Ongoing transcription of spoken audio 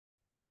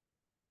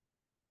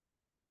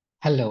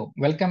Hello,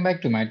 welcome back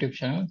to my YouTube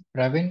channel,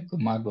 Praveen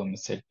Kumar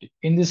Bomisetti.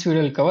 In this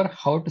video, we'll cover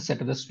how to set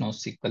up the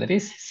Snowsql, that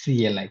is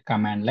CLI,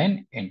 command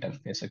line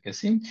interface. Okay,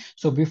 see.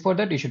 So before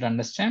that, you should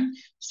understand.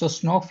 So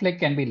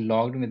Snowflake can be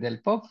logged with the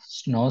help of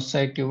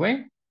Snowsite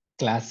UI,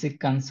 Classic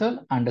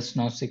Console, and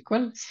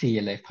Snowsql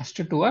CLI. First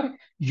two are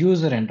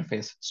user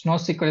interface.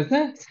 Snowsql is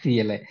the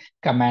CLI,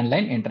 command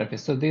line interface.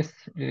 So this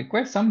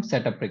requires some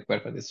setup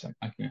required for this one.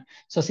 Okay.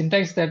 So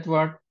syntax that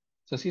what?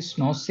 So see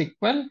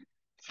Snowsql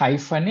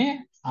hyphen a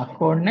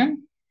account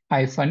name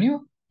hyphen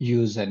u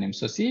username.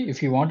 So see,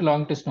 if you want to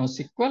log into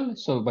Snowsql,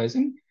 so by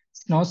using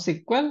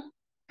Snowsql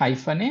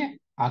hyphen a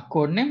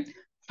account name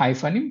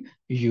hyphen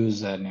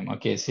username.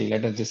 Okay, see,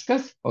 let us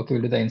discuss. Okay,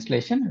 we'll do the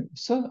installation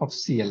so of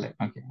CLI.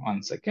 Okay,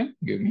 1 second,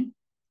 give me.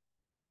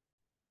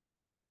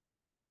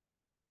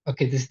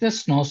 Okay, this is the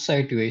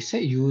Snowsite UI,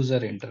 say user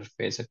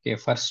interface. Okay,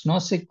 for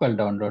Snowsql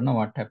download, now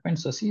what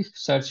happens? So see,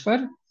 search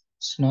for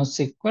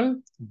Snowsql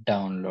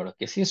download.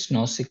 Okay, see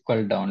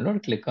Snowsql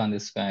download, click on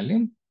this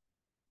value.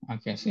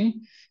 Okay,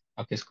 see,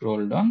 okay,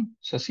 scroll down.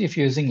 So see if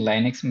you're using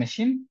Linux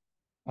machine,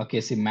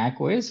 okay, see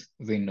Mac OS,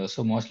 Windows.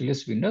 So mostly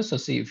use Windows. So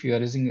see if you are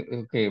using,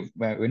 okay,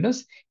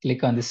 Windows,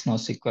 click on this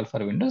NoSQL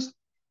for Windows.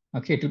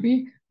 Okay, it will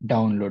be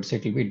download. So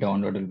it will be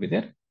download will be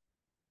there.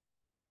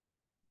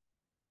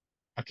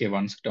 Okay,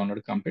 once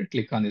download complete,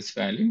 click on this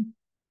value.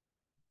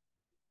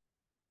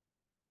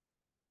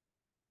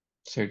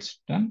 So it's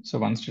done. So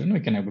once done, we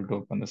can able to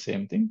open the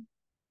same thing.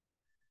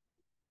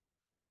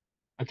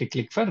 Okay,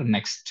 click for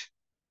next.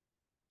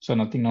 So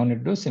nothing no need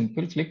to do,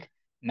 simple click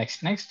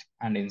next,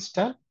 and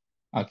install.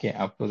 Okay,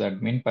 up to the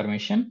admin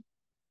permission.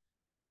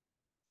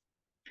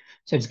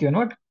 So it's given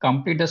what?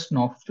 Complete the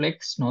Snowflake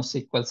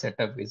Snowsql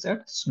setup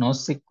wizard.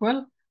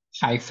 Snowsql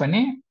hyphen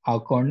a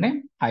account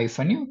name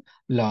hyphen u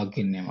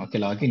login name. Okay,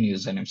 login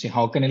username. See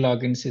how can you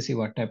log in? See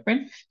what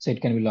happened. So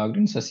it can be logged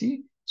in. So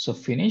see. So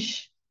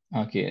finish.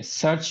 Okay,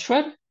 search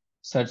for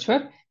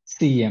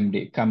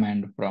CMD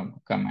command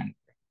prompt command.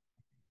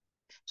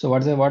 So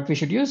what we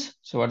should use?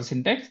 So what is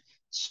syntax?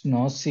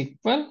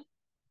 Snowsql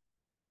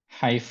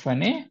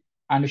hyphen a,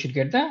 and we should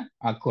get the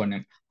account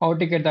name. How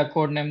to get the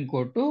account name?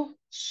 Go to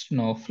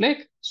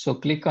Snowflake. So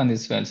click on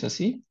this file. So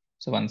see.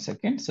 So 1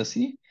 second. So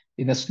see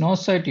in the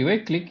Snowsite UI,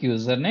 click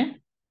username.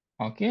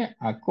 Okay,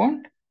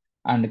 account,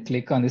 and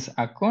click on this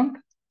account.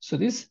 So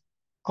this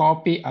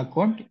copy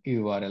account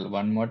URL.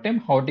 One more time.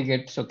 How to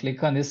get? So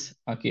click on this.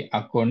 Okay,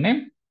 account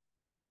name.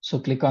 So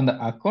click on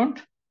the account.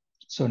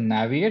 So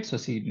navigate. So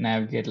see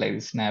navigate like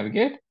this.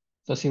 Navigate.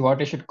 So see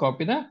what I should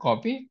copy the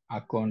copy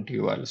account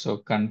URL. So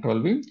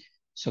control V.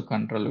 So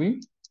control V.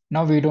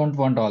 Now we don't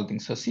want all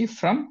things. So see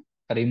from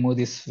remove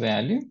this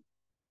value,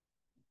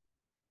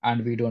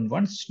 and we don't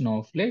want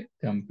Snowflake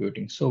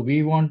computing. So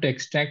we want to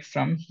extract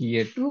from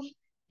here to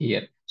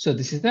here. So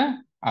this is the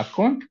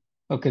account.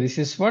 Okay, this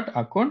is what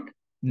account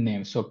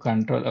name. So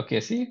control. Okay,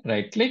 see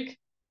right click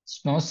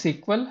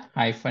Snowsql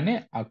hyphen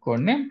a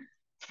account name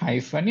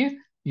hyphen a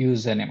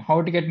username.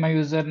 How to get my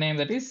username?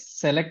 That is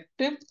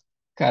select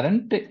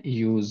current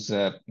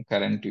user.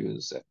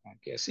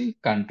 Okay, see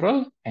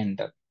control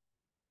enter.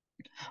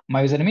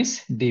 My username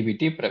is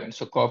dbt Praveen.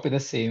 So copy the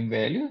same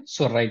value.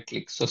 So right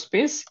click. So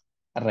space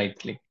right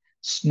click.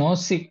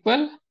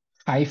 Snowsql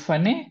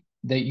hyphen a,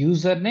 the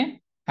username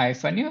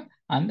hyphen u,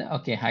 and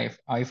okay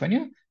hyphen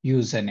u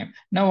username.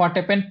 Now what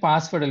happened?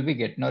 Password will be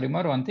get. Now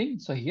remember one thing.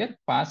 So here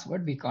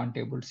password we can't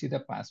able to see the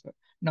password.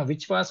 Now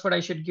which password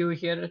I should give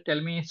here? Tell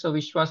me. So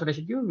which password I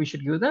should give? We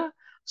should give the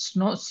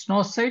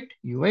Snowsite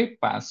UI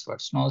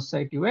password.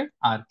 Snowsite UI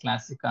or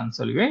Classic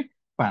Console UI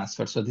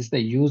password. So this is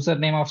the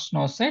username of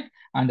Snowsite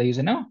and the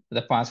username,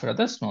 the password of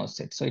the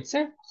Snowsite. So it's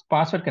a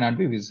password cannot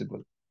be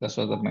visible. That's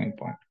was the main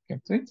point.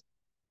 Okay,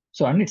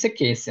 so and it's a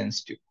case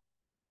sensitive.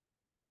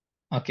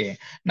 Okay,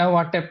 now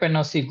what happened?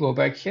 Now see, go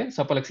back here.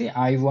 Suppose like see,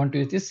 I want to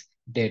use this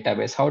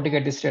database. How to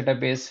get this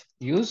database?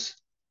 Use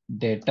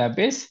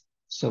database.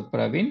 So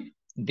Praveen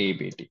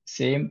DBT.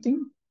 Same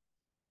thing.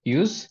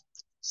 Use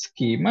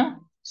schema.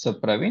 So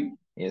Praveen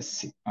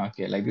SC.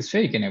 Okay, like this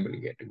way you can able to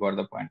get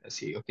the point.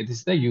 See, okay, this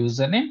is the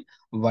username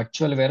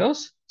virtual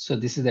warehouse. So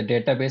this is the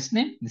database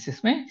name. This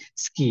is my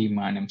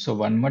schema name. So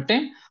one more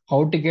time,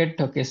 how to get?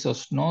 Okay, so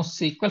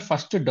Snowsql.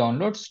 First to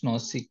download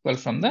Snowsql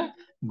from the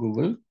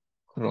Google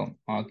Chrome.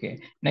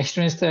 Okay, next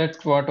one is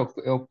that what?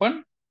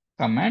 Open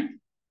command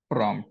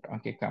prompt.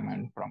 Okay,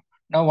 command prompt.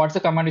 Now what's the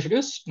command you should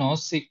use?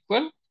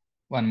 Snowsql.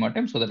 One more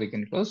time so that we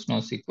can close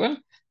Snowsql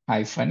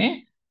hyphen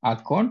a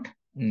account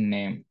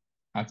name.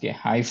 Okay,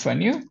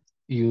 hyphen u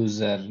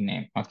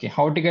username. Okay,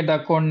 how to get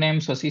the account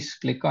name? So see,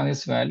 click on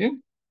this value.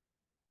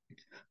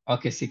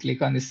 Okay, see,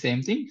 click on the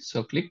same thing.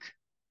 So click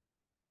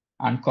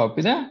and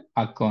copy the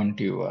account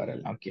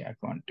URL. Okay,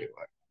 account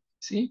URL.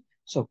 See,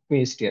 so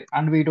paste here.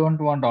 And we don't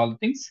want all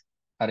things.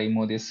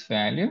 Remove this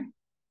value.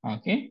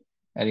 Okay,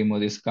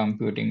 remove this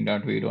computing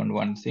dot. We don't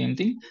want same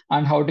thing.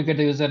 And how to get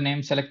the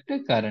username? Select the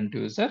current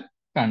user.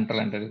 Control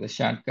enter the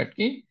shortcut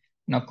key.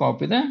 Now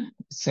copy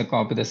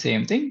the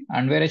same thing.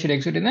 And where I should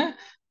execute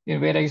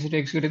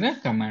in the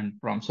command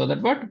prompt. So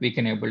that what we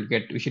can able to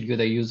get. We should give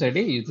the user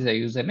ID. Use the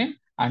username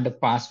and the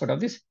password of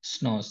this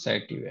snow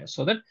site URL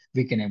so that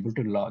we can able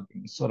to log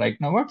in. So right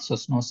now what? So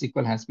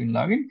SnowSQL has been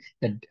logged in.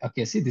 That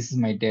okay, see, this is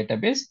my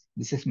database,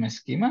 this is my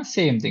schema,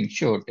 same thing,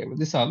 show table.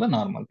 This is all the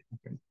normal thing.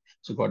 Okay.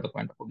 So got the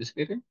point of this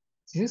period.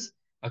 This is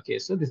okay.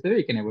 So this is the way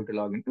you can able to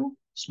log into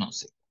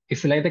SnowSQL.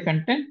 If you like the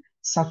content,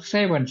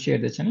 subscribe and share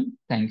the channel.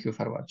 Thank you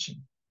for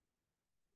watching.